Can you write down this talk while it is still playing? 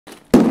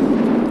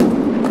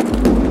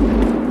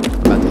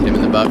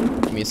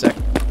Give me a sec.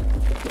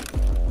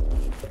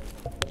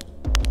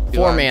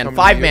 4-man,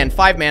 5-man,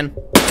 5-man.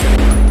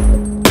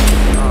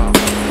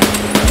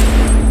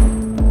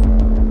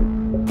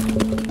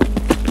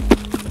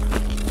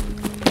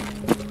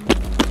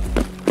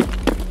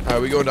 Are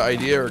we going to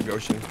idea or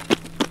Goshen?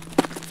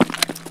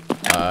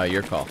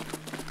 Your call.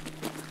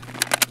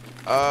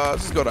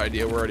 Let's just go to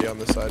idea. We're already on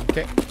this side.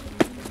 Okay.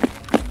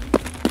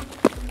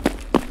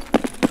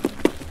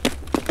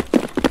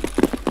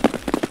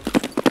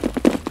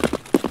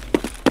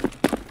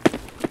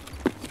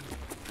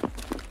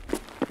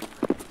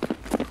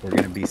 We're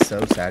gonna be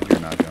so sad you're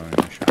not going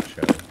to SHOT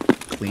Show.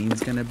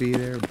 Clean's gonna be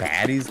there.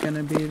 Baddie's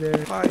gonna be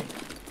there. Hi.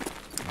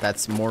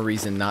 That's more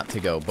reason not to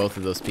go. Both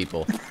of those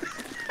people.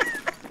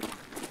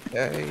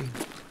 Hey.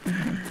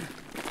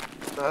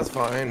 That's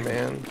fine,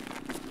 man.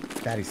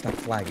 Baddie, stop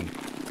flagging.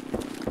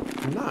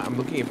 I'm not. I'm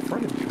looking in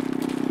front of you.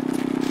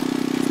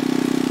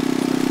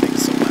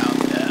 It's so loud.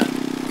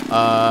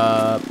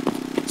 Yeah.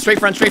 Straight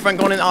front,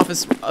 going in the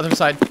office, other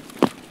side.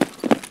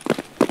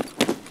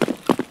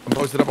 I'm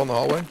posted up on the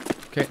hallway.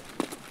 Okay.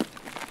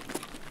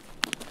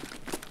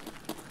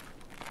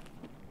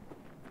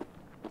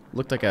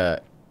 Looked like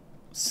a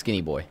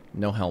skinny boy.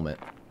 No helmet.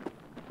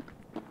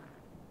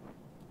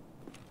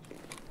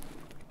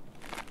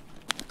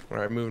 All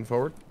right, moving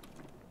forward.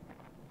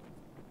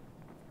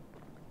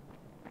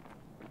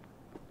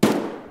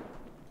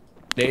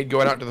 Nade,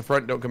 going out to the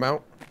front. Don't come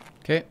out.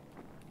 Okay.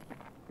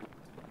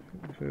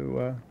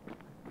 Who,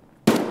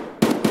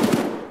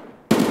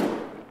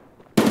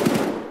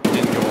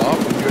 Didn't go off.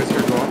 Did you guys hear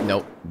it go off?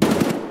 Nope.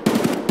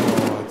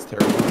 Oh, that's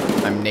terrible.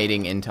 I'm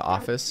nading into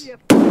office.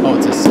 Oh,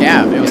 it's a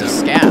scav. It was a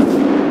scav.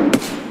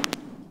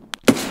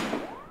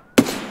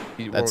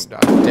 He That's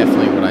won't die.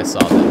 definitely what I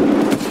saw then.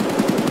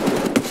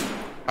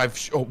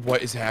 Oh,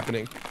 what is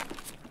happening?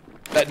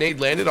 That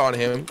nade landed on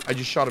him. I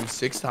just shot him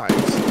 6 times.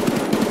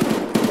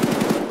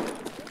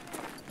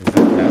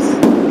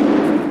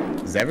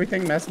 is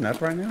everything messing up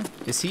right now?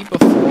 Is he before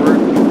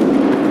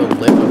the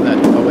lip of that?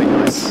 Oh wait,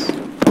 no.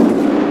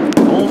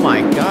 Oh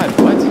my God!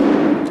 What?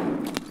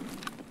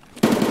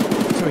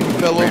 So he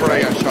fell over.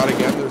 I got shot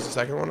again. There's a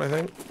second one, I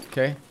think.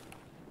 Okay.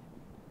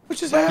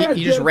 Which is happening?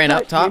 He just ran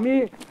up top.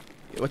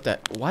 What the?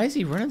 Why is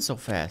he running so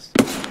fast?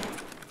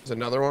 There's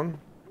another one.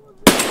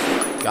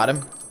 Got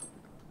him.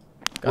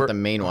 Got the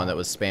main one that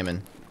was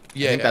spamming.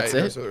 Yeah, I think that's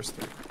it. So there's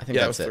 3. I think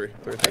that's it.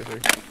 Three.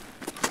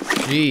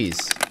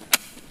 Jeez.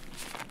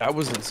 That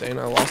was insane.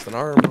 I lost an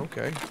arm.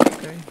 Okay.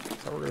 Okay.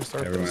 That's how we're gonna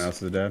start. Everyone this.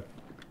 else is dead?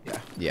 Yeah.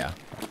 Yeah.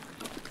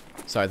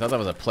 So I thought that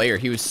was a player.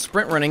 He was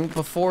sprint running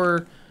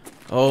before.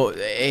 Oh,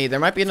 hey, there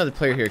might be another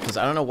player here because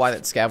I don't know why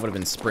that scav would have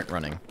been sprint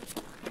running.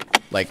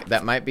 Like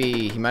that might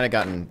be. He might have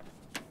gotten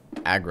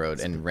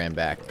aggroed and ran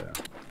back.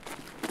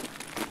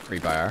 Free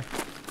by R.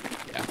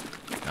 Yeah.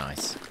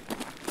 Nice.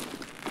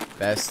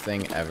 Best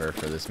thing ever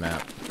for this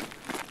map.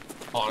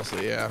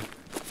 Honestly, yeah.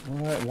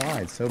 What? Why?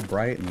 It's so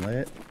bright and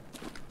lit.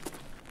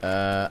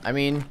 I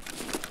mean,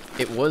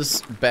 it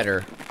was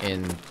better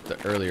in the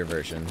earlier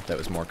version that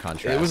was more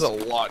contrast. It was a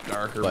lot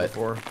darker but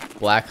before.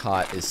 Black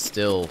Hot is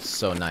still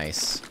so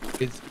nice.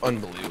 It's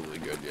unbelievably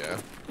good,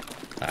 yeah.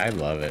 I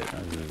love it.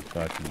 This is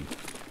fucking...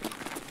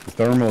 The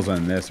thermals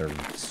on this are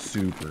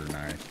super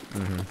nice.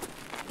 Mm-hmm.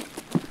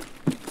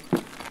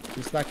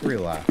 Just like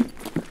real life.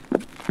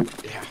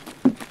 Yeah.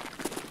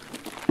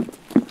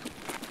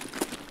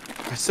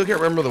 I still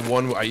can't remember the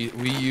one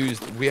we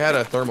used. We had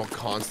a thermal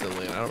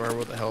constantly, and I don't remember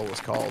what the hell it was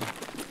called.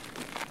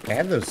 They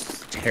have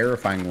those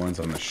terrifying ones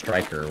on the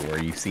Striker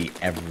where you see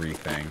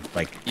everything.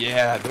 Like,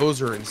 yeah,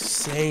 those are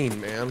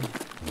insane, man.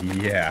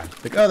 yeah.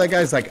 Like, oh, that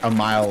guy's like a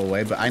mile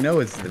away, but I know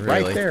it's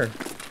right there.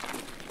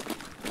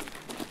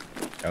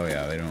 Oh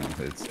yeah, they don't.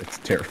 It's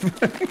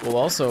terrifying. Well,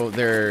 also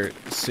they're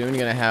soon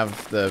gonna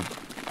have the.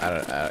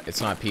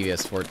 It's not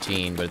PVS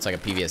 14, but it's like a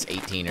PVS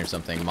 18 or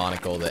something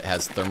monocle that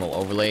has thermal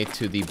overlay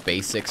to the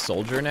basic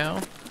soldier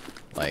now.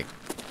 Like,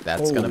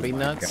 that's gonna be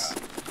nuts.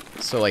 God.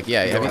 So like,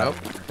 yeah,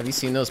 have you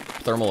seen those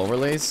thermal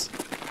overlays?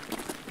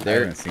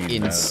 They're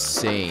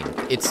insane.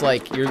 It's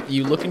like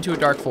you look into a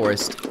dark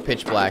forest,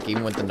 pitch black,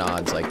 even with the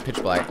nods, like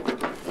pitch black,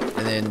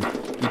 and then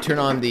you turn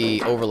on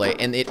the overlay,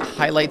 and it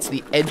highlights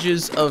the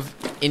edges of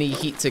any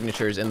heat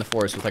signatures in the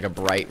forest with like a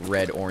bright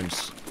red-orange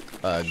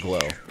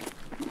glow.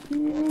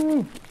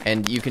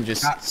 And you can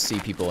just see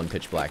people in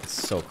pitch black. It's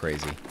so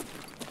crazy.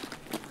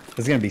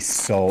 It's gonna be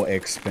so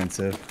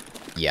expensive.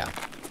 Yeah,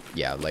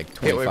 yeah, like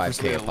Can't wait for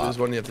 $25K a pop. lose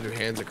one. You have to do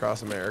Hands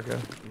Across America.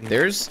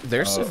 There's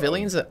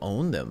civilians that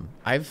own them.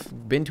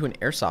 I've been to an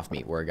airsoft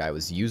meet where a guy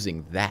was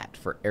using that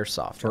for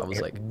airsoft. I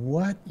was like,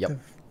 what? Yep.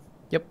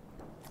 Yep.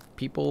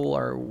 People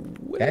are.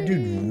 That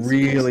dude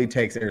really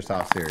takes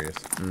airsoft serious.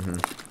 Mm-hmm.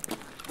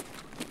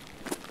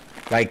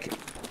 Like,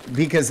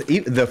 because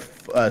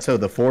so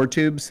the 4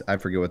 tubes, I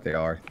forget what they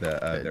are.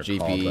 They're GP,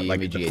 called, but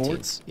like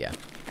G18s. Yeah.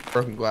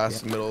 Broken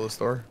glass in the middle of the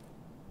store.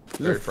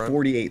 They're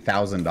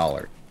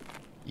 $48,000.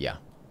 Yeah.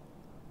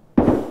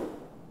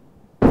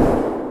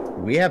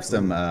 We have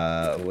some.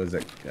 Was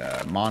it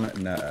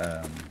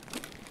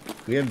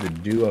We have the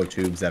duo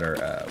tubes that are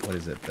what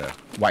is it? The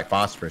white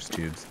phosphorus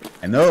tubes,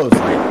 and those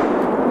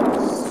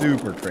like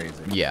super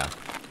crazy. Yeah.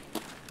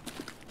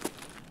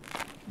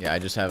 Yeah, I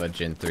just have a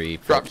Gen 3.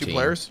 Drop 2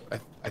 players,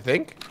 I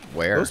think.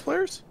 Where? Those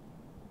players?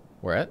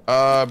 Where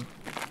at?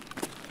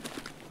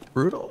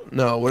 Brutal?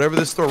 No, whatever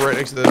this store right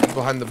next to the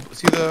behind the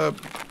see the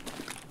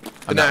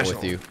I'm not National.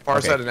 with you. Far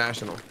Okay. side of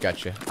National.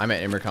 Gotcha. I'm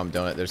at Immercom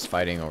Donut. There's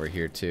fighting over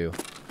here too.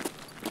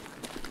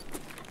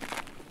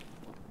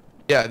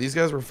 Yeah, these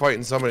guys were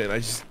fighting somebody, and I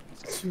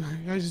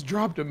just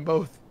dropped them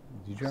both.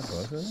 Did you drop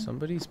both of them?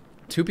 Somebody's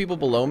 2 people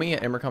below me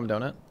at Immercom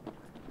Donut.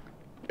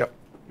 Yep.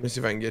 Let me see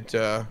if I can get.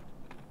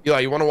 Eli,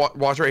 you want to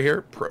watch right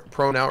here,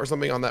 prone out or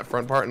something on that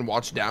front part, and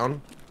watch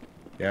down.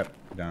 Yep,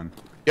 done.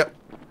 Yep.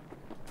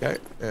 Okay,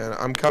 and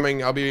I'm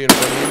coming. I'll be in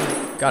front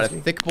of you. Got a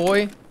thick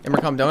boy.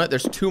 Immercom Donut.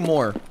 There's 2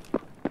 more.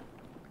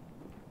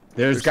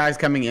 There's guys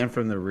coming in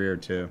from the rear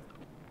too.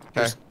 Okay.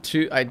 There's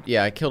 2.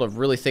 I killed a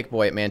really thick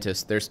boy at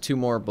Mantis. There's 2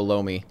 more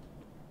below me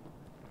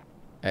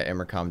at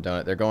Immercom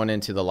Donut. They're going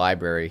into the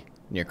library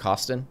near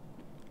Costin.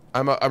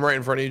 I'm right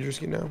in front of you,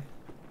 Drewski, now.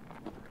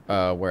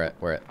 Where at?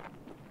 Where at?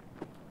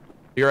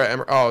 You're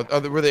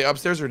at were they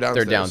upstairs or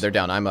downstairs? They're down. They're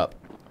down. I'm up.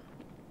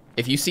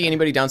 If you see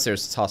anybody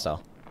downstairs, it's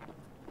hostile.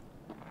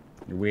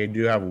 We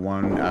do have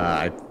one.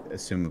 I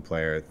assume the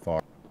player at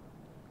far.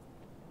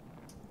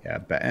 Yeah,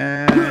 but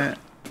I'm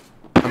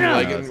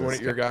legging one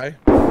at your guy.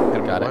 Hit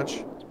him Got a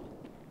it.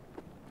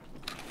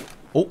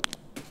 bunch.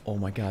 Oh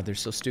my God, they're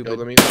so stupid.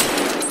 Killed him.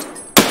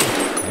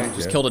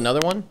 Just killed another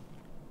one.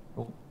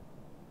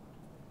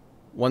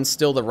 One's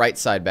still the right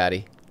side,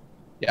 baddie.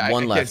 Yeah,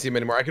 One I left. can't see him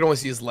anymore. I can only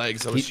see his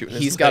legs. So I was shooting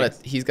his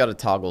He's got a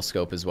toggle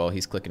scope as well.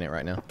 He's clicking it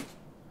right now.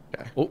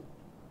 Okay. Oh,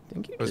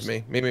 thank you. It was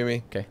me.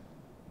 Me. Okay.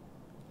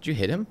 Did you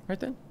hit him right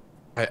then?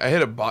 I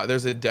hit a bot.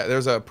 There's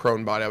a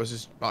prone body. I was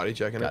just body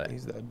checking Got it. it.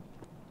 He's dead.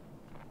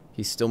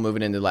 He's still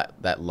moving into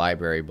that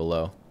library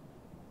below.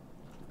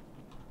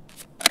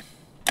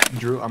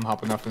 Drew, I'm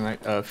hopping off tonight.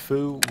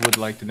 Fu would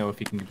like to know if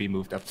he can be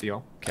moved up to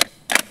y'all. Okay.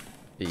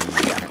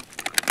 Yeah.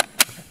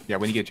 Yeah,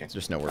 when you get a chance.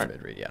 There's nowhere to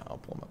read. Yeah, I'll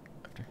pull him up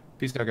after.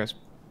 Peace out, guys.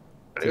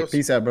 Adios.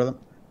 Peace out, brother.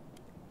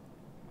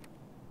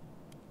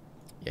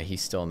 Yeah,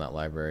 he's still in that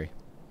library.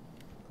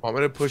 Want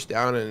me to push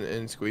down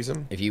and squeeze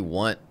him? If you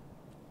want,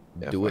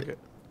 Yeah, do fuck it.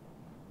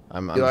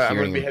 I'm Eli, I'm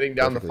hearing gonna be heading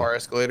down the perfectly. far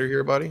escalator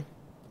here, buddy.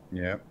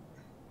 Yep.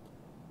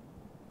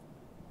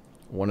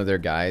 One of their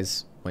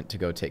guys went to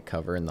go take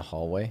cover in the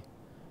hallway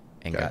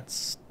and Okay. got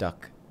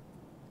stuck.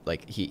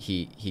 Like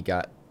he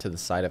got to the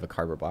side of a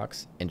cardboard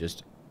box and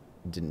just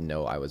didn't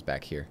know I was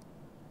back here.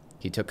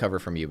 He took cover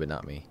from you, but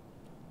not me.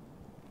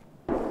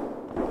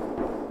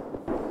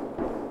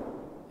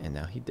 And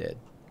now he did.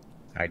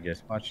 I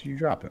just watched you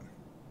drop him.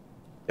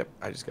 Yep,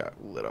 I just got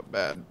lit up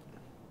bad.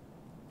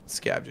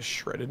 Scav just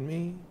shredded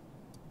me.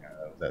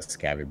 That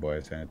scabby boy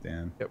is at the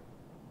end. Yep.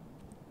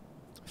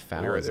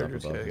 Foul You're right is there, up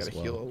Drewski. above I as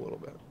gotta heal a well. little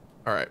bit.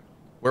 All right.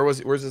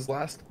 Where's his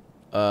last?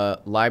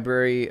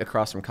 Library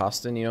across from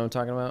Costin. You know what I'm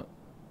talking about?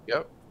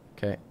 Yep.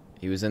 Okay.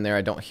 He was in there.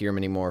 I don't hear him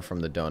anymore from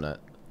the donut.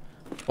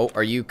 Oh,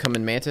 are you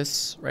coming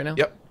Mantis right now?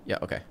 Yep. Yeah.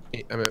 Okay.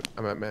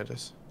 I'm at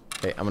Mantis.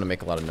 Okay. I'm gonna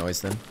make a lot of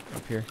noise then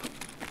up here.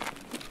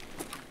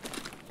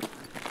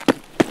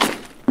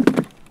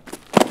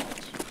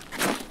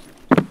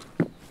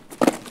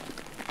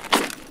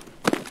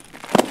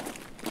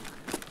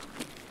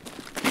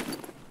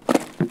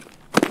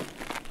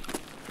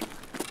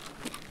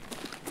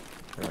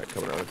 All right,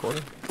 coming around the corner.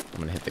 I'm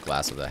gonna hit the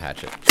glass with a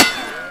hatchet.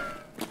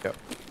 Yep.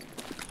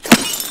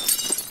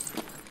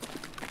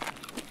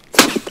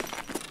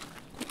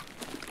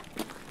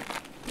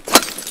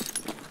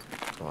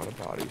 A lot of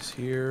bodies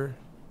here.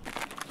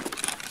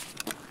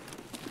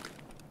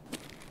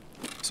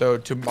 So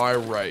to my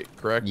right,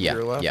 correct? Yeah.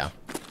 Your left? Yeah.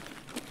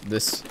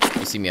 This.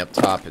 You see me up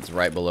top? It's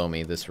right below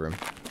me. This room.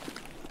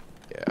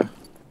 Yeah.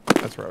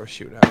 That's where I was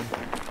shooting at him.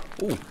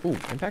 Ooh. Ooh.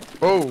 Impact.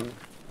 Oh,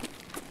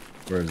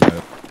 Where's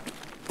that?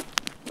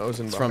 that was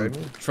in It's behind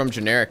me. from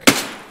generic.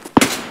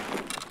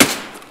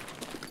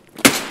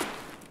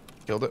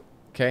 Killed it.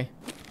 Okay.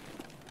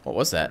 What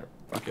was that?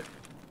 Fuck it.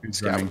 Who's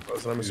Scav running?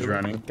 was, I'm Who's assuming.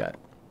 running? Got.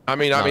 I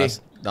mean, not me.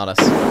 Us. Not us.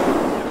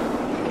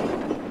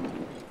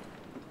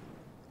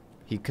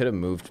 He could have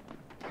moved.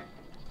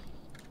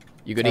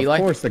 You good, Eli?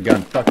 Of course the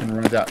gun fucking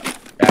runs out.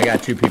 I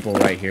got 2 people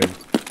right here.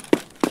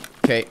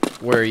 Okay.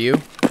 Where are you?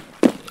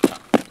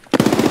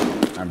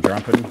 I'm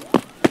jumping.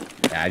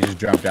 Yeah, I just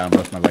jumped down.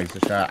 Both my legs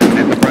are shot. I'm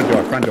at the front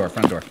door. Front door.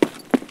 Front door.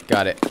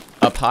 Got it.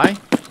 Up high.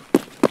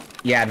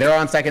 Yeah, they're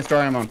on second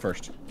story. I'm on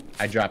first.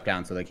 I dropped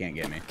down so they can't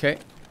get me. Okay.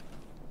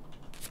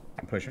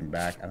 I'm pushing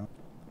back. I don't.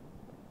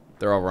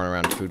 They're all running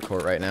around food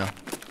court right now.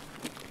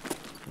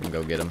 I'm gonna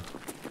go get them.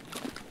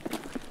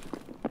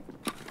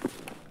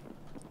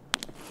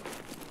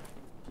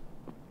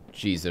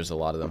 Jeez, there's a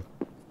lot of them.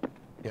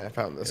 Yeah, I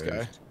found this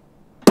guy.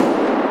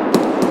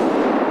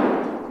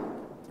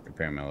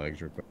 Repairing my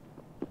legs real quick.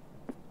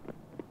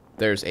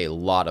 There's a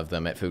lot of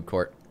them at food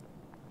court.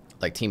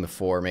 Like team of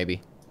 4,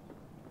 maybe.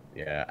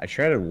 Yeah, I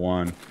shredded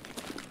one.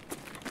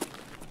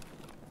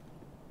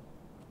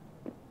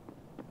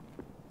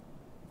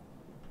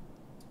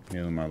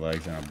 Healing my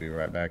legs, and I'll be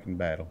right back in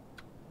battle.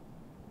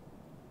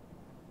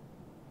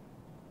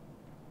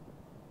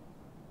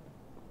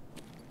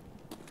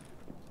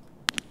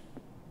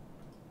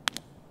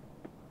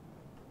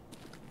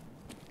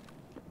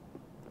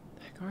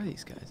 The heck are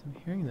these guys? I'm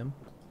hearing them.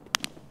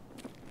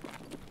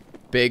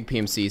 Big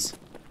PMCs.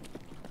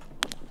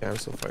 Yeah, I'm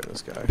still fighting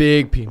this guy.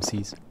 Big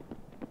PMCs.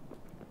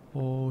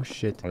 Oh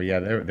shit. Oh yeah,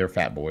 they're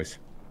fat boys.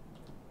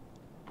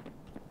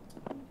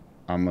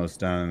 Almost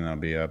done, and I'll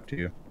be up to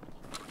you.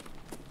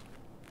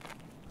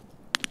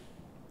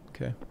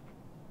 Okay.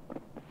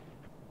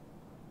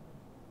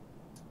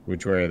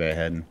 Which way are they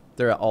heading?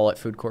 They're all at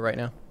food court right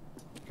now.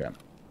 Okay.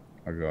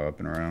 I'll go up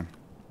and around.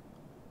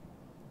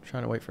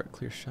 Trying to wait for a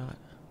clear shot.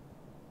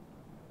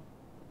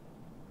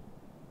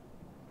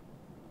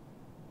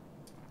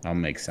 I'll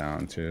make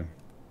sound too.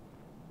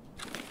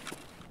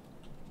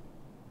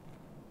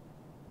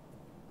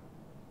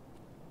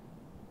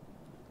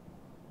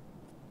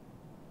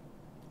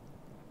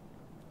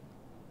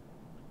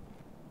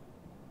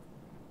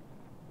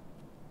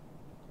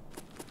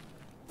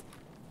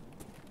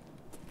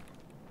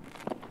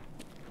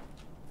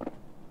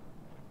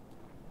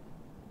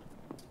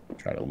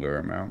 Try to lure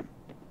him out.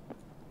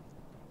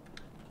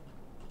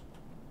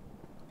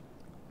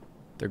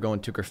 They're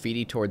going to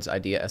graffiti towards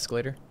Idea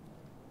Escalator.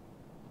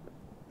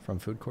 From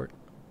food court.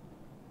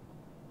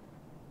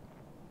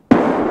 Are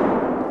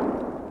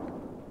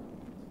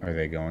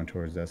they going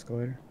towards the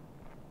escalator?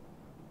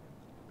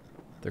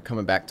 They're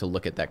coming back to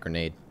look at that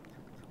grenade.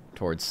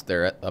 Towards,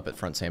 they're up at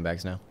front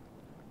sandbags now.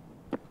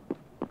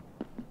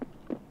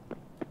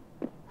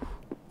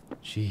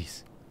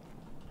 Jeez.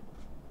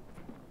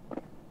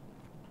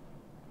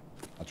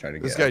 I'll try to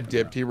get This guy up and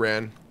dipped. He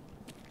ran.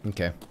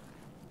 Okay.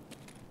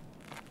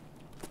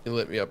 He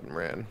lit me up and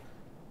ran.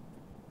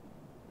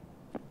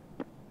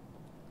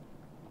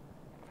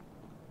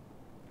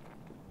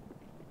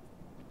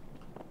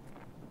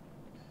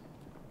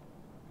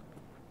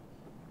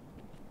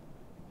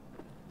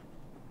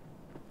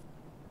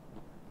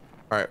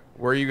 All right,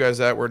 where are you guys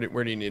at? Where do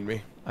you need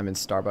me? I'm in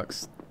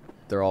Starbucks.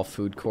 They're all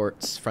food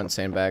courts, front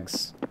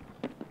sandbags.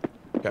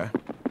 Okay.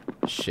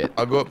 Shit.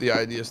 I'll go up the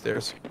idea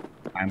stairs.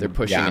 They're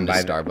pushing I'm into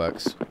by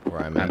Starbucks,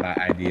 where I'm I'm at.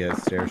 by Idea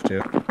stairs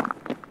too.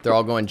 They're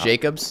all going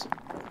Jacobs.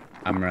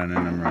 I'm running.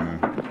 Oh,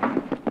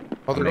 they're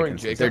I'm going making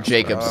Jacobs. They're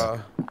Jacobs. hold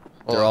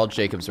They're on. all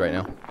Jacobs right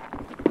now.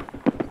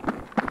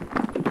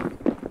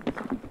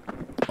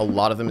 A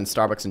lot of them in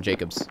Starbucks and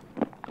Jacobs.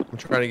 I'm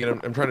trying to get him.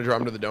 I'm trying to draw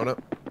him to the donut.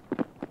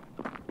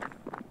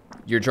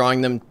 You're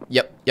drawing them.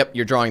 Yep,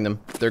 you're drawing them.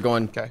 They're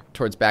going Okay.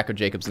 towards back of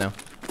Jacobs now.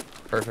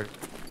 Perfect.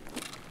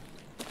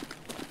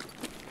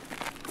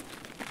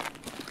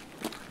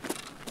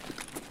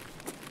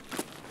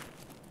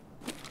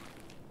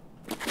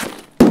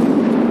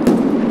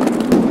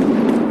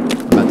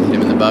 I'm about to hit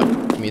him in the butt.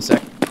 Give me a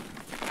sec.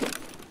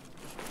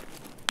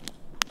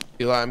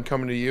 Eli, I'm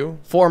coming to you.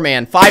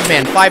 4-man,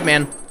 5-man,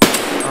 5-man.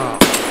 Oh.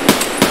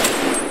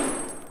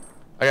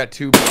 I got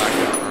 2 blacked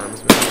out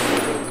arms,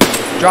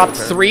 man. Dropped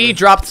 3,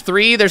 dropped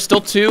 3. There's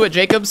still 2 at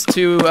Jacobs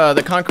to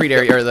the concrete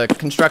area, or the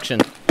construction.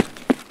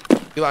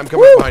 Eli, I'm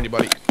coming up behind you,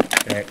 buddy.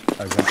 Okay,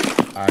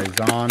 eyes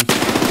on.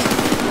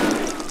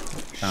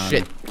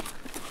 Shit.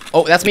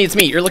 Oh, that's me, it's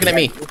me. You're looking at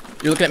me.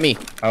 You're looking at me.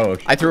 Oh,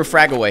 I threw a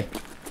frag away.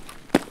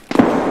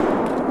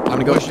 I'm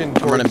gonna go. pushing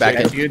I'm running back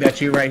that's in. you.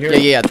 That's you right here.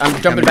 Yeah, I'm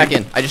jumping back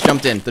in. I just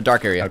jumped in the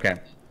dark area. Okay.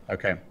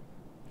 Okay.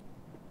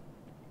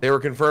 They were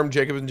confirmed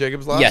Jacobs and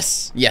Jacobs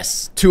last?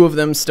 Yes. 2 of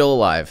them still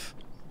alive.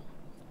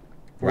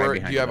 Right Where,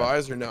 behind do you have you.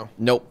 eyes or no?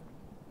 Nope.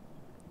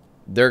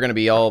 They're gonna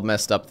be all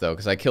messed up though,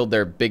 because I killed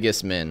their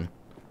biggest men.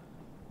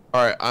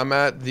 All right, I'm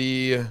at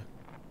the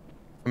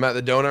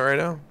donut right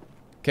now.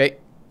 Okay.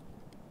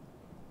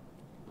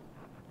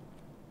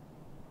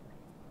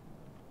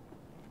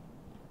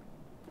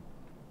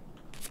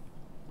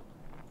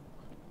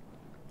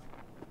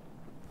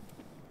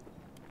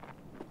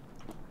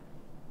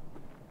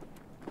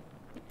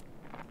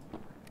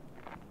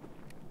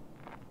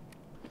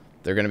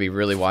 They're gonna be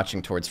really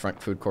watching towards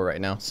front food court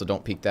right now, so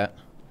don't peek that.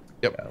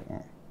 Yep. Yeah,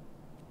 well,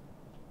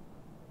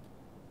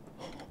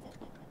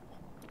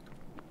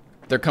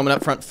 They're coming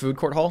up front food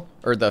court hall,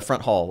 or the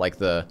front hall, like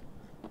the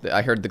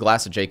I heard the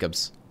glass of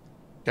Jacobs.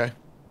 Okay.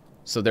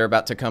 So they're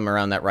about to come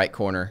around that right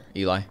corner,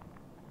 Eli.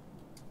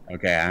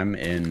 okay, I'm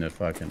in the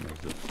fucking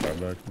is it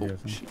Starbucks. I'm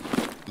guessing?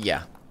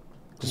 Yeah.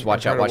 Just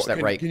watch out. Watch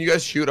that right. Can you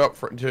guys shoot up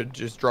front to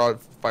just draw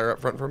fire up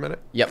front for a minute?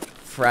 Yep.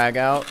 Frag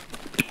out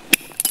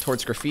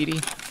towards graffiti.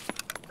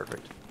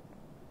 Perfect.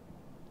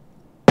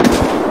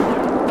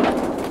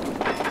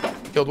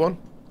 Killed one.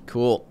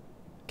 Cool.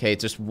 Okay,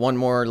 just one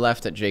more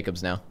left at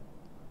Jacobs now.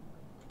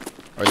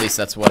 Or at least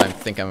that's what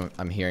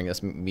I'm hearing.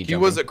 That's me He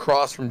jumping. was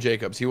across from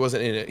Jacobs. He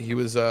wasn't in it. He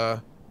was Oh,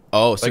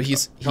 so like,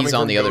 he's coming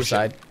on from the other Goshen.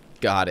 side.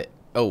 Got it.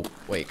 Oh,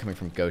 wait, coming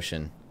from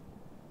Goshen.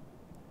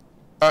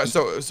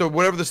 so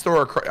whatever the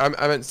store. I'm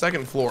at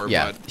second floor.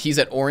 Yeah, But, he's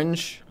at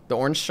Orange, the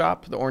Orange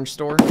shop, the Orange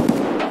store.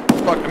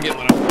 fuck, I'm getting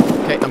lit up.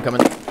 Okay, I'm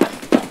coming.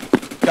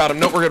 Got him.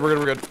 Nope, we're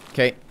good.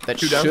 Okay, that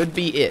Two down. should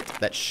be it.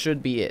 That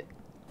should be it.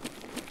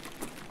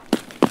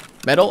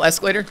 Metal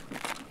escalator.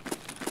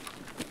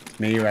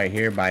 Me right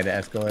here by the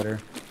escalator.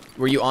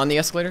 Were you on the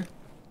escalator?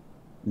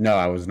 No,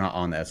 I was not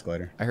on the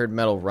escalator. I heard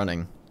metal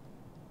running.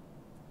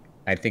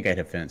 I think I hit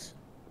a fence.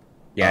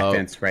 Yeah, Oh,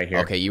 fence right here.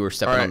 Okay, you were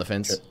stepping on the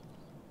fence.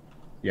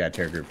 Yeah,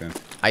 terror group fence.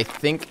 I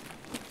think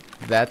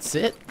that's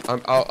it.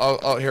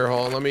 I'll here.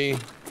 Hold on. Let me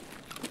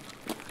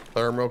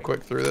therm real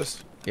quick through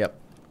this. Yep.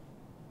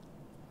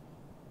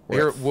 We're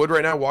here at wood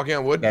right now. Walking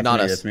on wood. That's Not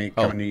me. us. That's me.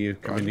 Oh. Coming to you.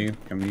 Coming to you.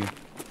 Coming to you.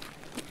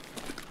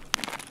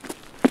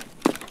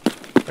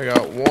 I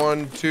got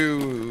 1,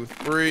 2,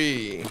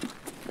 3,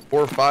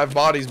 4, 5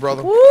 bodies,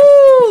 brother.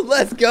 Woo!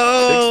 Let's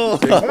go.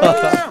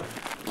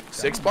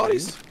 Six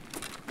bodies.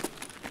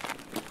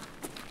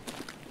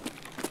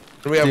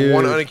 And we have Dude.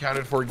 one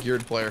unaccounted for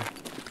geared player.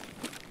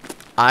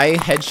 I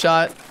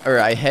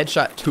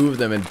headshot 2 of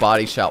them and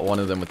body shot 1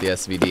 of them with the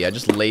SVD. I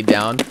just laid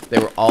down. They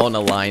were all in a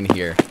line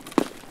here.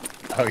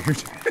 Oh, you're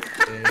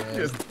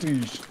just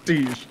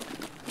douche.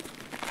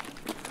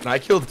 And I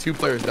killed 2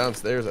 players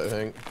downstairs, I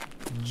think.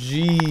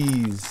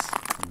 Jeez.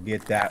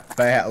 Get that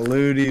fat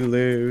looty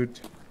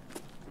loot.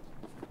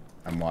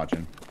 I'm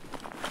watching.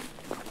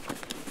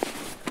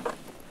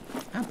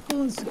 I'm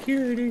pulling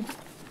security.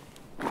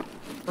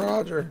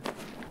 Roger.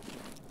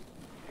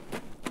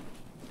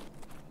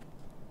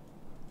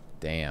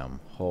 Damn.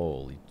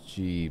 Holy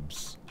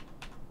jeebs.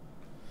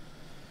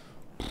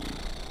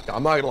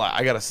 I'm not gonna lie,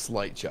 I got a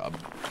slight chub.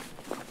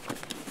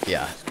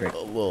 Yeah. great. A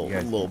You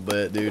guys- little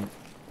bit, dude.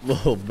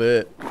 Little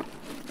bit.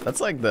 That's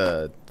like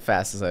the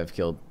fastest I've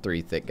killed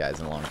 3 thick guys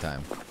in a long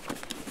time.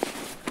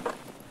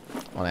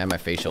 Oh, I had my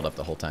face shield up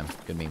the whole time.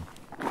 Good meme.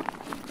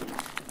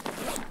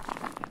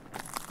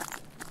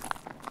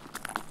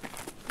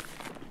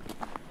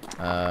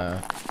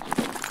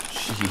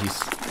 Jeez.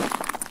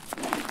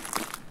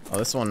 Oh,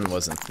 this one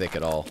wasn't thick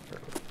at all.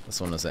 This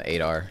one was an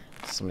 8R.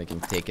 Somebody can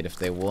take it if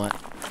they want.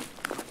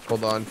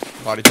 Hold on,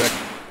 body check.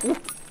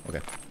 Okay.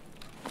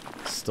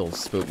 Still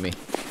spooked me.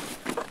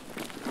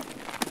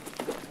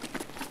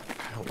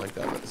 I don't like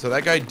that. So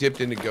that guy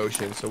dipped into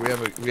Goshen, so we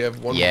have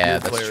one. Yeah,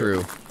 geared that's player.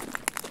 true.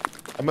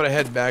 I'm gonna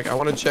head back. I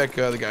want to check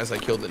the guys I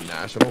killed in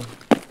National.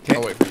 Okay.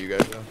 I'll wait for you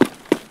guys though.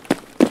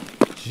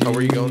 Oh, where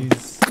are you going?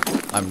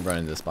 Jeez. I'm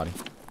running this body.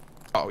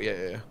 Oh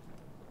yeah.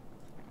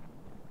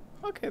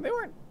 Okay, they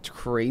weren't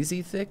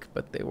crazy thick,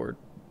 but they were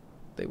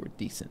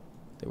decent.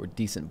 They were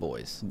decent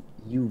boys.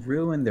 You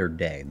ruined their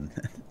day.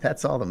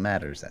 That's all that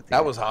matters. At the That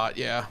end. was hot.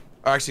 Yeah.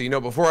 Actually, you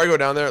know, before I go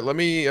down there, let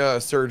me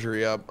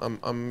surgery up. I'm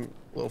a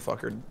little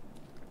fuckered.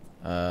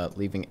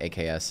 Leaving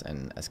AKS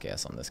and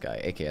SKS on this guy.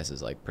 AKS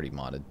is like pretty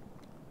modded.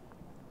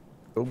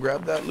 Go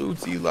grab that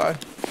loot, Eli.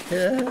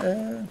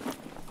 Yeah.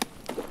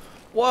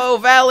 Whoa,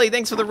 Valley!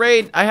 Thanks for the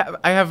raid. I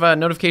have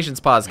notifications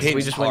paused because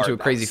we Game's just went into a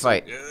hard. crazy That was so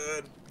fight.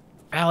 good.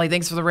 Valley,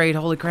 thanks for the raid.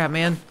 Holy crap,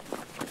 man!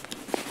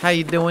 How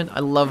you doing? I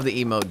love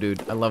the emote,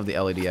 dude. I love the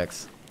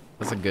LEDX.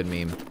 That's a good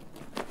meme.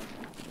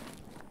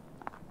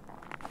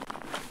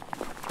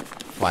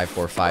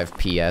 545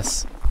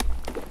 PS.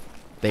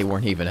 They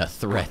weren't even a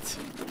threat.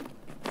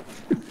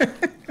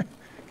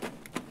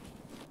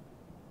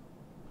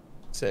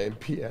 Same.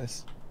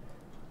 PS.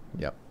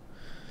 Yep.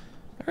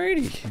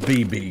 Alrighty.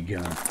 BB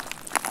gun.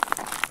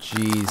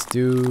 Jeez,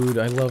 dude,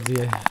 I love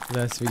the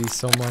SVD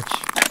so much.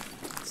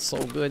 It's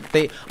so good.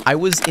 I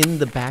was in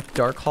the back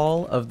dark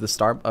hall of the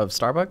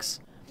Starbucks.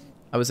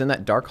 I was in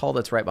that dark hall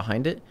that's right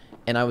behind it,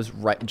 and I was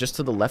right just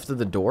to the left of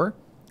the door.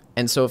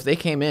 And so if they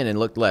came in and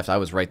looked left, I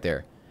was right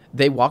there.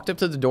 They walked up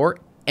to the door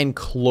and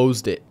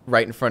closed it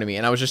right in front of me,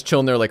 and I was just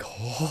chilling there like,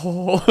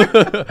 oh.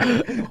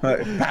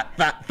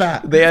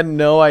 They had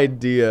no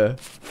idea.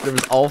 There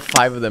was all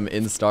 5 of them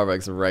in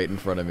Starbucks right in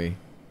front of me.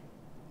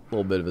 A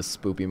little bit of a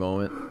spoopy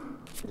moment.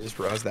 I just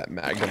realized that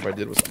mag dump I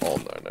did was all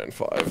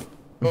 995.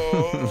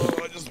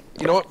 Oh,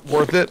 you know what?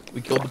 Worth it.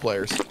 We killed the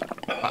players.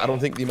 I don't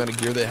think the amount of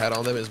gear they had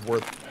on them is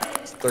worth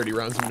 30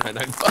 rounds of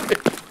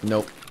 995.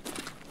 Nope.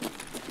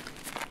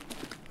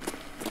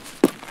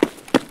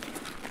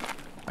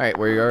 Alright,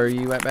 where are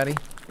you at, Batty?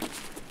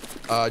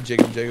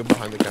 Jacob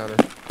behind the counter.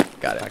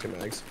 Got it. Packing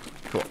mags.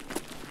 Cool.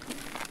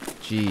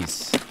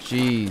 Jeez.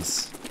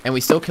 Jeez. And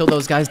we still killed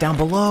those guys down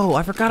below.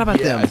 I forgot about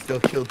Yeah, I them. still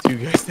killed 2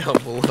 guys down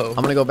below.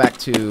 I'm gonna go back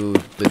to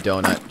the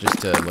donut just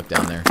to look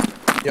down there.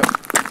 Yep.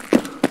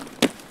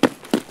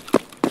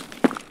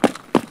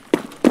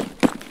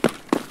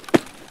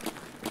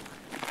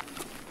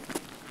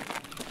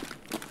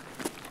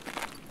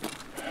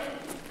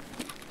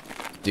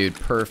 Dude,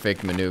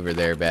 perfect maneuver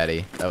there,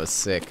 Batty. That was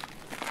sick.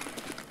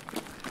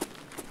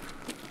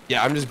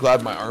 Yeah, I'm just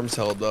glad my arms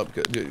held up.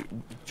 Dude,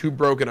 2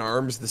 broken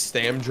arms, the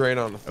stam drain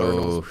on the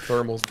thermals. Oof.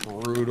 Thermal's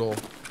brutal.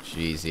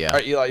 Jeez, yeah. All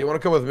right, Eli, you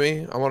want to come with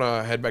me? I want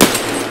to head back to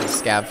the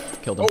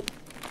Scav killed him.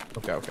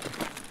 Oh. Okay.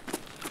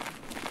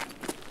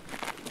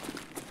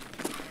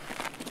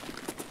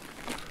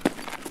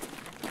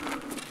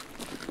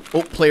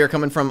 Oh, player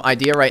coming from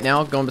Idea right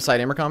now, going beside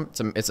Immercom.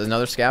 It's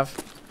another Scav.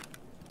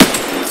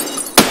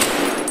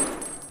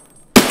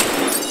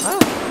 Oh.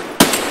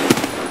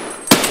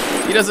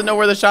 He doesn't know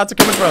where the shots are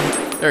coming from.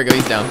 There we go,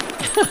 he's down.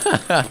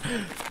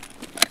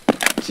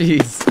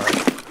 Jeez.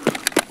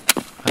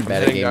 I'm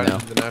bad at game down now.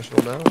 into the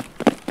national now.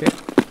 Okay.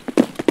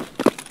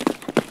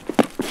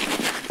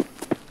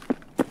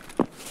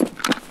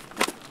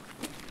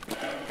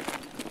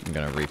 I'm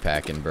gonna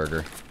repack in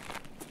burger.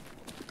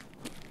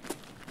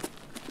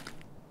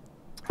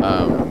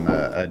 I'm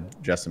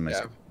adjusting my.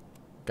 Yeah.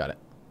 Got it.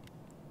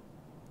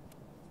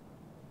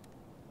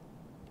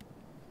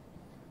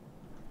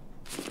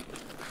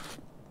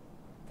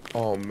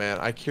 Oh man,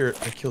 I killed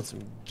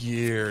some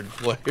geared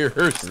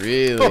players.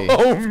 Really?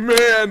 Oh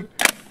man,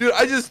 dude,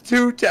 I just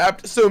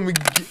two-tapped some.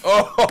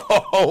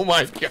 Oh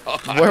my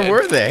god. Where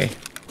were they?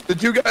 The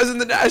two guys in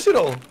the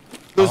national?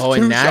 Those Oh,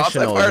 in two shots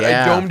national, I fired,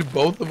 yeah. I domed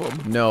both of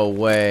them. No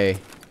way.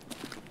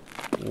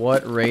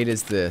 What raid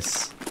is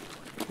this?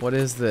 What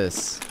is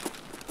this?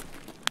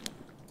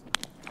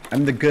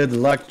 I'm the good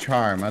luck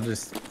charm. I'll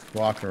just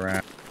walk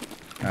around.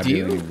 Not Do do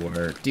you- any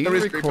work. Do you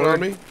Somebody's creeping record? on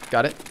me?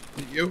 Got it.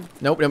 You?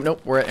 Nope, nope,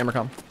 nope. We're at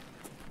Emercom.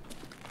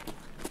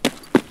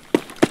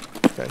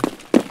 Okay.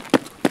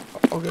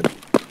 All good.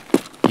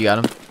 You got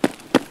him?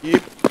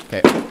 Yep.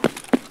 Okay.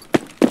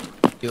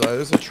 Eli,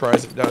 there's a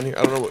tricep down here.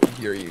 I don't know what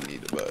gear you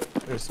need, but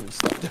there's some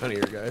stuff down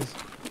here, guys.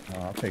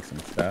 Oh, I'll take some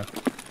stuff.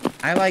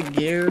 I like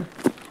gear.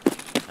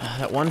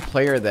 That one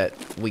player that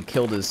we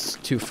killed his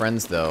two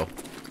friends, though.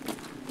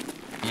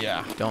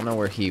 Yeah. Don't know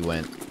where he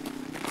went.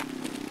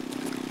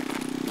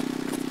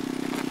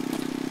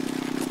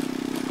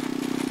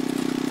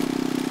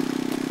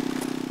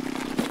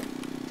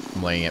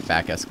 I'm laying it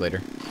back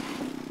escalator.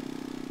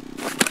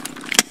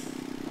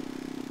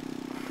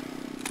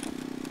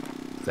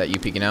 Is that you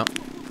peeking out?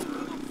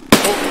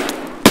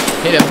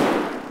 Oh. Hit him.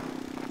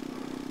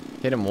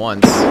 Hit him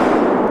once.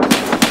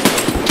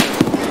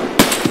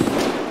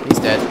 He's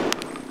dead.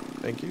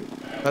 Thank you.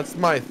 That's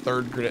my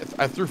third grenade.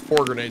 I threw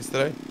 4 grenades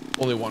today.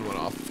 Only one went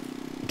off.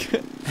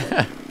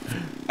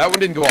 That one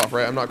didn't go off,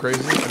 right? I'm not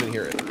crazy. I didn't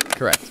hear it.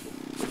 Correct.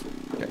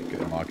 Okay,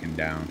 good. I'm walking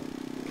down.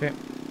 Okay.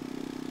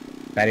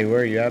 Patty,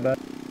 where are you at, bud?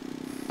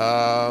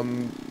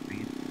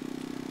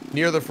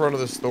 Near the front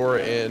of the store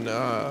in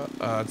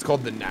it's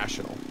called the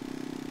National.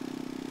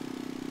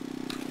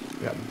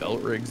 We got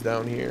belt rigs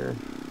down here.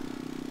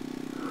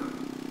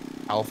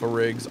 Alpha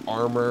rigs,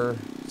 armor,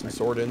 some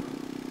sword in.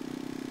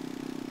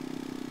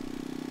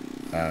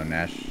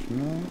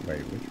 National. Wait,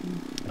 which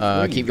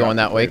one? Keep going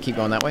that way. Keep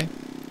going that way.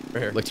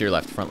 Right here. Look to your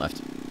left. Front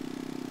left.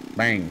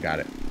 Bang, got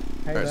it.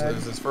 Hey, Alright, so bud.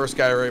 there's this first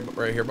guy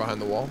right here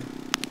behind the wall.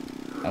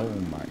 Oh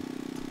my.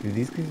 Dude,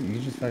 these guys, you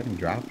just fucking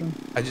dropped them?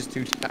 I just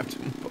two-tapped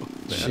him both.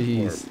 Man.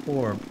 Jeez.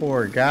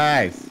 Poor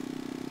guys.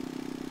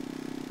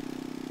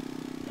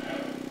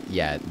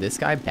 Yeah, this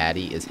guy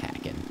Batty is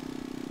hacking.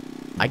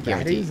 I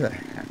guarantee. Batty's a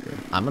hacker.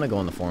 I'm gonna go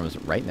on the forums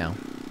right now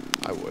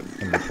I would.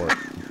 and report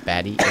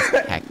Batty is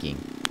hacking.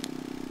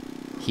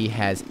 He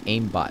has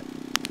aimbot.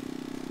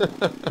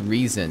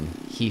 Reason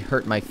he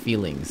hurt my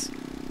feelings.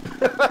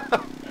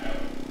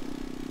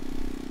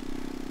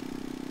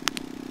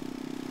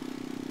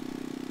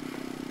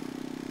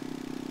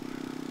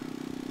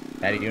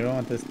 Batty, you don't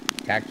want this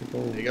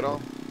tactical? Take it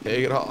all.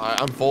 Take it all.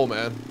 I'm full,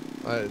 man.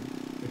 I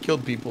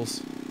killed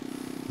peoples.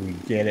 We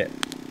get it,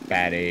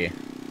 Batty.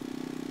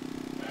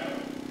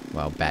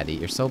 Wow, Batty,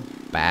 you're so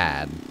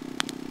bad.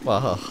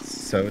 Whoa.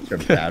 Such a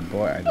bad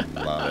boy.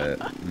 I love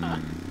it.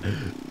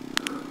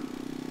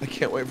 I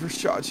can't wait for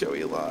SHOT Show,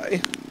 Eli.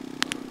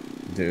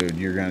 Dude,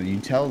 you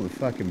tell the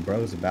fucking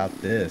bros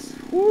about this.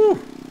 Woo!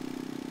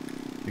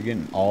 You're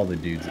getting all the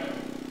dudes.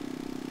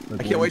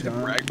 I can't wait to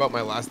brag about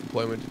my last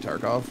deployment to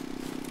Tarkov.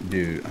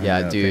 Dude. I Yeah,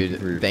 know,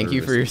 dude. Thank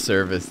you for your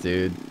service,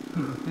 dude.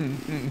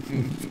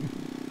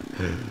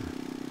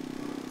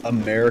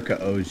 America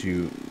owes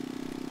you.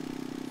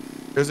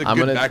 There's a I'm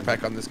good gonna-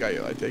 backpack on this guy,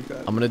 Eli. Take that.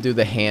 I'm gonna do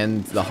the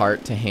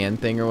heart to hand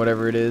thing or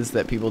whatever it is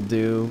that people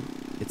do.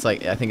 It's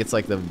like, I think it's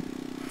like the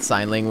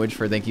sign language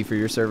for thank you for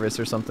your service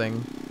or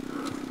something.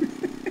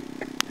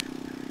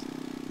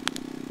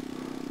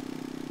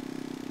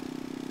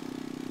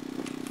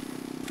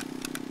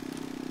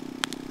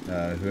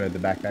 Who had the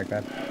backpack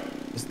bad?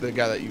 This is the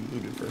guy that you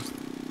looted first.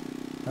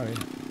 Oh, yeah.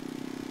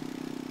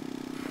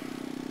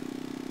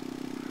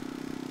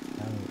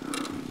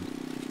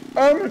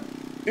 I'm an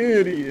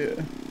idiot.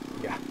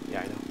 Yeah,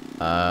 I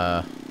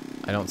know.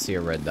 I don't see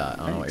a red dot.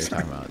 I don't know what you're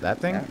talking about. That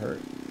thing? That hurt.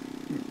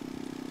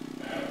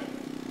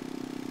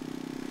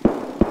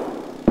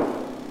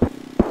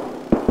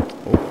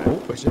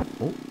 Oh, Push it.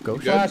 oh, go.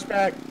 You good?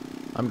 Flashback.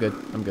 I'm good.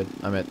 I'm good.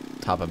 I'm at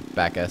top of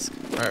back esque.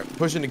 All right,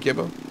 push into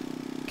Kibbo.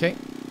 Okay.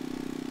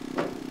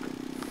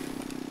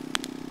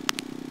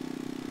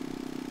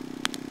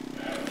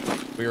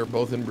 We are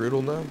both in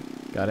brutal now.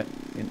 Got it.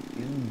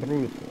 In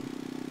brutal.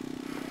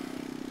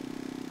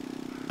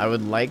 I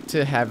would like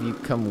to have you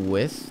come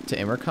with to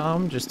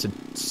Emercom just to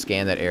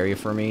scan that area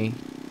for me,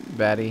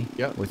 Batty.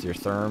 Yep. With your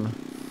therm.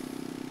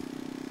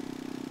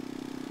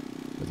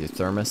 With your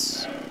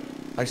thermos.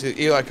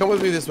 Actually, Eli, come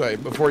with me this way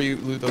before you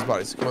loot those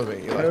bodies. Come with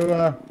me, Eli.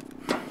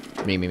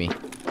 So, Me.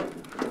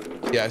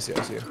 Yeah, I see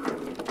you.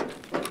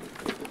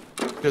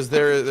 Because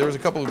there was a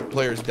couple of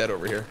players dead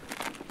over here.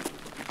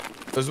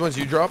 Those ones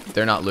you dropped?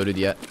 They're not looted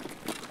yet.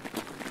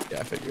 Yeah,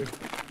 I figured.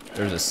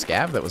 There was a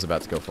scav that was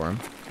about to go for him,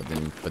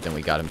 but then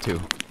we got him too.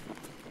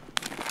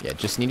 Yeah,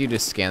 just need you to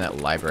scan that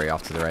library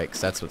off to the right, because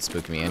that's what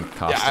spooked me in.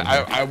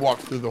 Yeah, I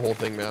walked through the whole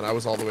thing, man. I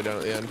was all the way down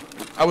at the end.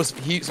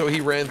 So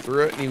he ran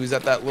through it, and he was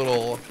at that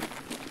little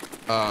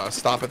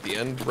stop at the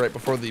end, right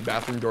before the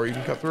bathroom door you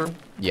can cut through.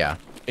 Yeah.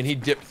 And he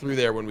dipped through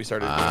there when we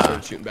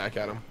started shooting back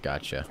at him.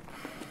 Gotcha.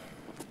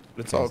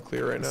 But it's all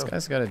clear right now. This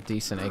guy's got a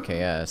decent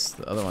AKS.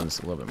 The other one's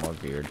a little bit more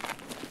weird.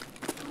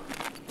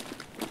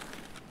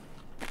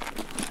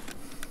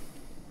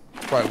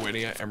 Probably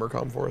waiting at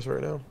Emercom for us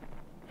right now.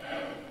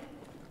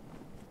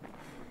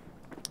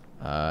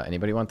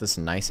 Anybody want this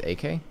nice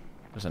AK?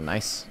 There's a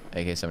nice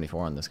AK-74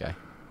 on this guy.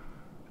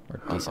 Or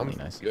decently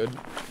nice. Good.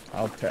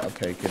 I'll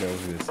take it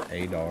over this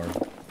ADAR.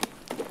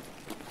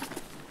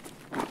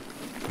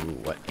 Ooh,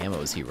 what ammo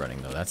is he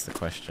running, though? That's the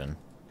question.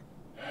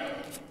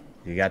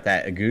 You got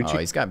that Gucci? Oh,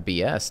 he's got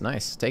BS.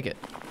 Nice. Take it.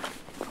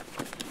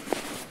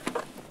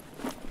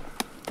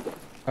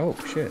 Oh,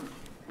 shit.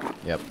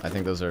 Yep, I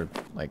think those are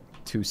like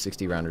 2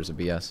 60-rounders of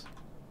BS.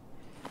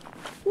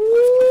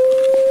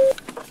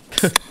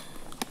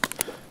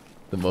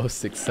 The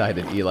most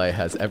excited Eli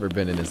has ever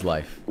been in his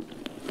life.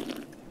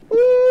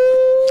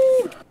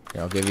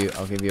 Here, I'll give you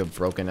a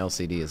broken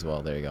LCD as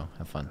well. There you go.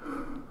 Have fun.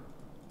 Oh,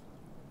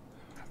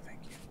 thank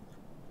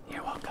you.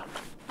 You're welcome.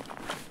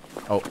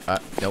 Oh,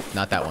 nope,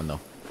 not that one though.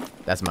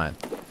 That's mine.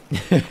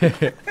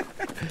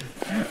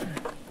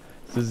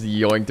 Just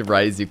yoinked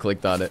right as you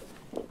clicked on it.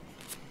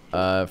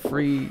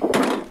 Free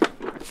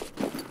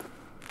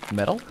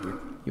metal?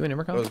 You in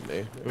Immercom? That was me.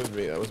 It was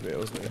me. That was me. That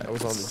was me. I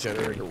was on the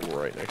generator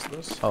right next to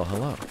this. Oh,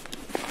 hello.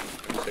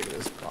 Taking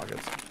his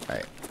pockets.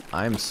 Alright.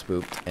 I'm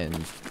spooked and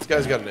This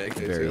guy's got an AK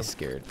very too.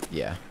 scared.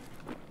 Yeah.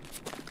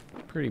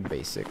 Pretty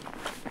basic.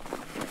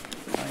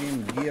 I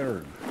am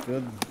geared.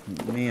 Good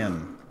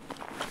man.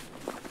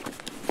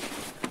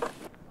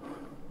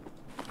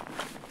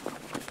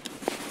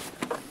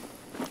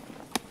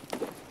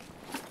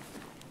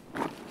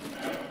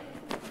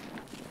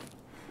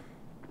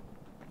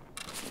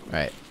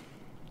 Alright.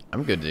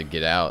 I'm good to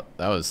get out.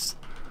 That was...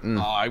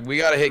 we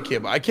gotta hit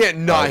Kibba. I can't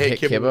not hit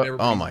Kibba.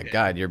 Oh my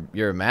god,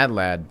 you're a mad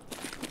lad.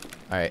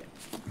 Alright.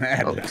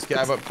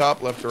 Scav up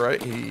top, left to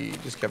right. He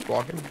just kept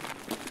walking.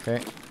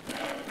 Okay.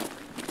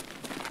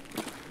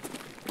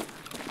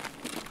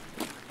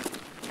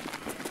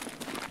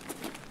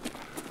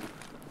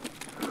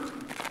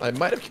 I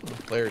might have killed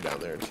the player down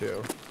there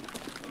too.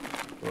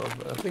 Well,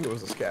 I think it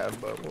was a scav,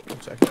 but we'll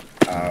check it.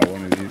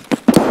 One of these.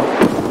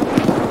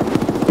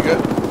 You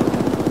good?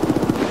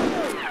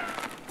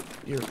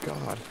 Dear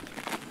God.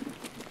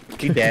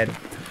 He dead.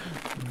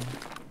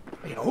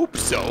 I hope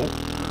so.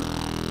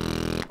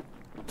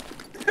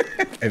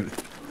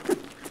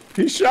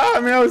 He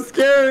shot me. I was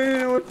scared. I didn't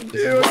know what to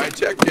This is why I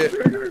checked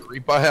it.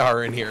 Creep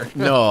IR in here.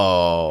 No.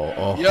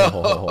 Oh.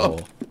 Yo.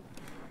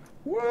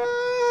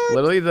 What?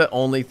 Literally the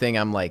only thing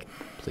I'm like,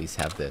 please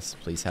have this.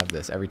 Please have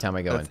this. Every time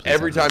I go in. Please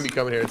Every have time this. you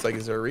come in here, it's like,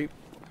 is there a reap?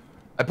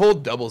 I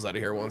pulled doubles out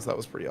of here once. That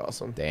was pretty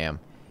awesome. Damn.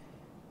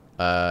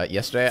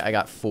 Yesterday I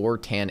got 4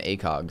 tan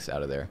ACOGs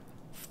out of there.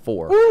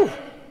 4. Woo!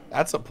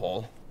 That's a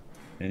pull.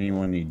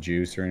 Anyone need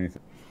juice or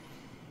anything?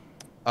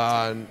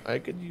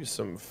 I could use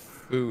some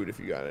food if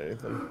you got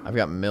anything. I've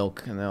got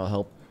milk and that'll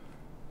help.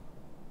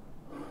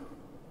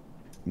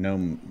 No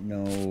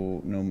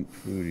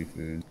foodie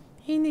food.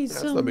 He needs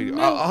That's no big deal.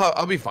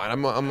 I'll be fine.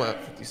 I'm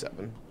at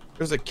 57.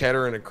 There's a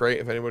Keter and a crate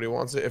if anybody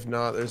wants it. If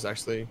not, there's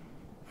actually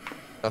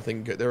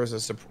nothing good. There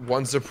was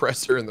one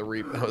suppressor in the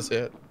reap. That was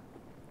it.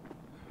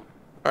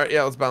 All right,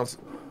 yeah, let's bounce.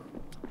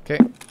 Okay.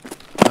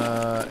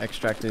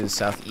 Extract is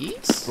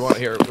southeast. You want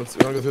here? You want to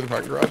go through the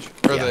parking garage?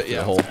 Or Yeah, the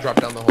the hole. Drop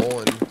down the hole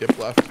and dip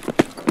left.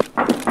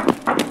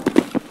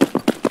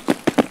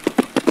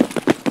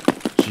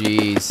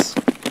 Jeez.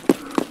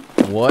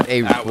 What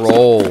a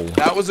roll.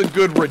 That was a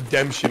good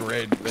redemption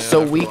raid, man.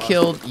 So you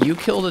killed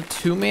a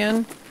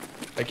 2-man?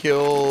 I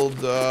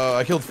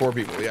killed 4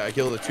 people. Yeah, I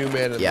killed a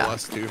 2-man and Yeah. the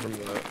last 2 from the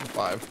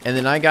 5. And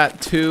then I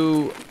got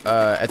 2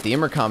 at the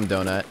Immercom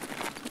donut.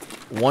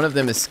 One of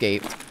them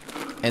escaped.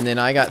 And then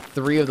I got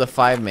 3 of the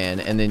 5-man.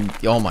 And then,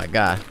 oh my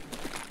god.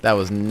 That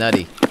was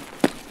nutty.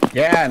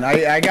 Yeah, and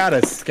I got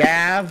a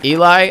scav.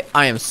 Eli,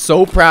 I am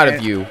so proud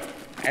of you.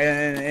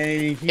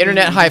 And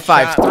Internet high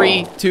five. shot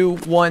 3, me. 2,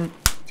 1.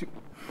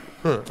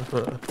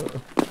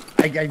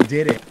 I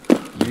did it.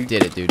 You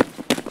did it, dude.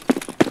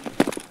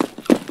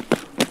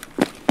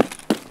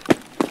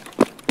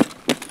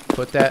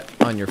 Put that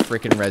on your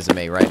freaking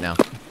resume right now.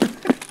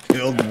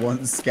 Killed 1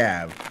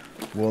 scav.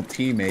 While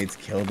teammates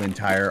killed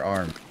entire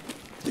arm.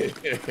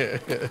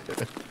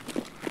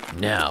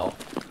 Now,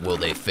 will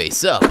they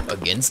face up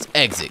against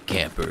exit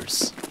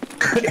campers?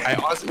 I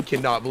honestly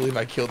cannot believe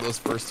I killed those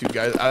first 2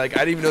 guys. I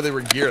didn't even know they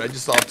were geared. I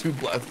just saw 2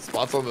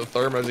 spots on the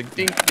therm. I was like,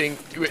 ding, ding,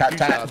 2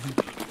 shots.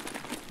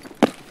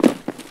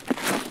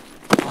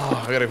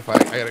 Oh, I gotta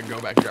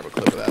go back and grab a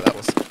clip of that. That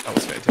was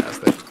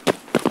fantastic.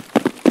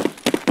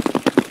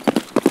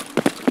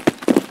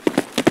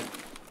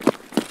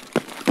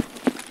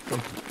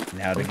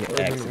 Now to get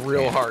Working exit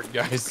real cam. hard,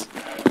 guys.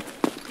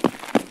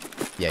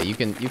 Yeah, you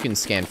can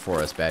scan for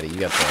us, Batty. You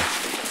got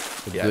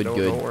the Yeah, good.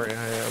 don't worry,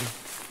 I am.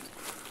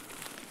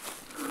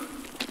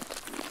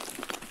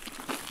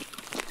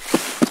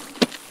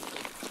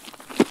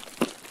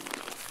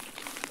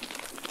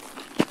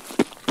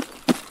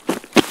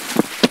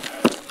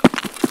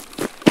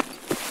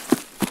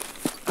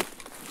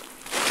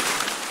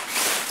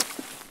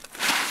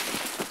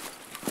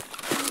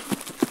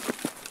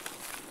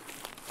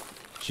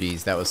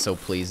 Jeez, that was so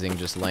pleasing,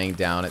 just laying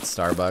down at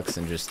Starbucks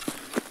and just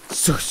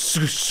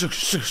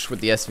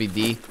with the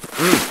SVD.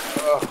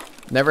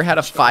 Never had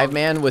a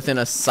 5-man within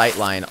a sight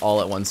line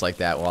all at once like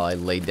that while I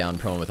laid down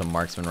prone with a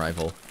marksman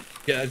rifle.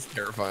 Yeah, that's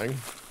terrifying.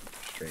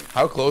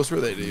 How close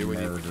were they to you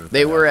when you?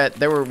 They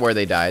were where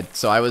they died.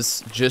 So I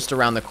was just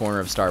around the corner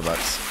of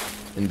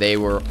Starbucks, and they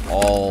were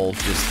all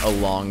just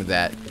along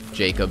that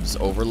Jacobs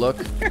overlook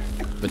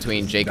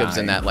between Jacobs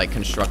and that like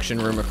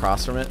construction room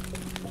across from it.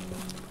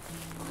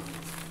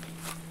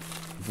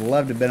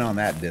 Love to have been on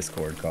that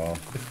Discord call.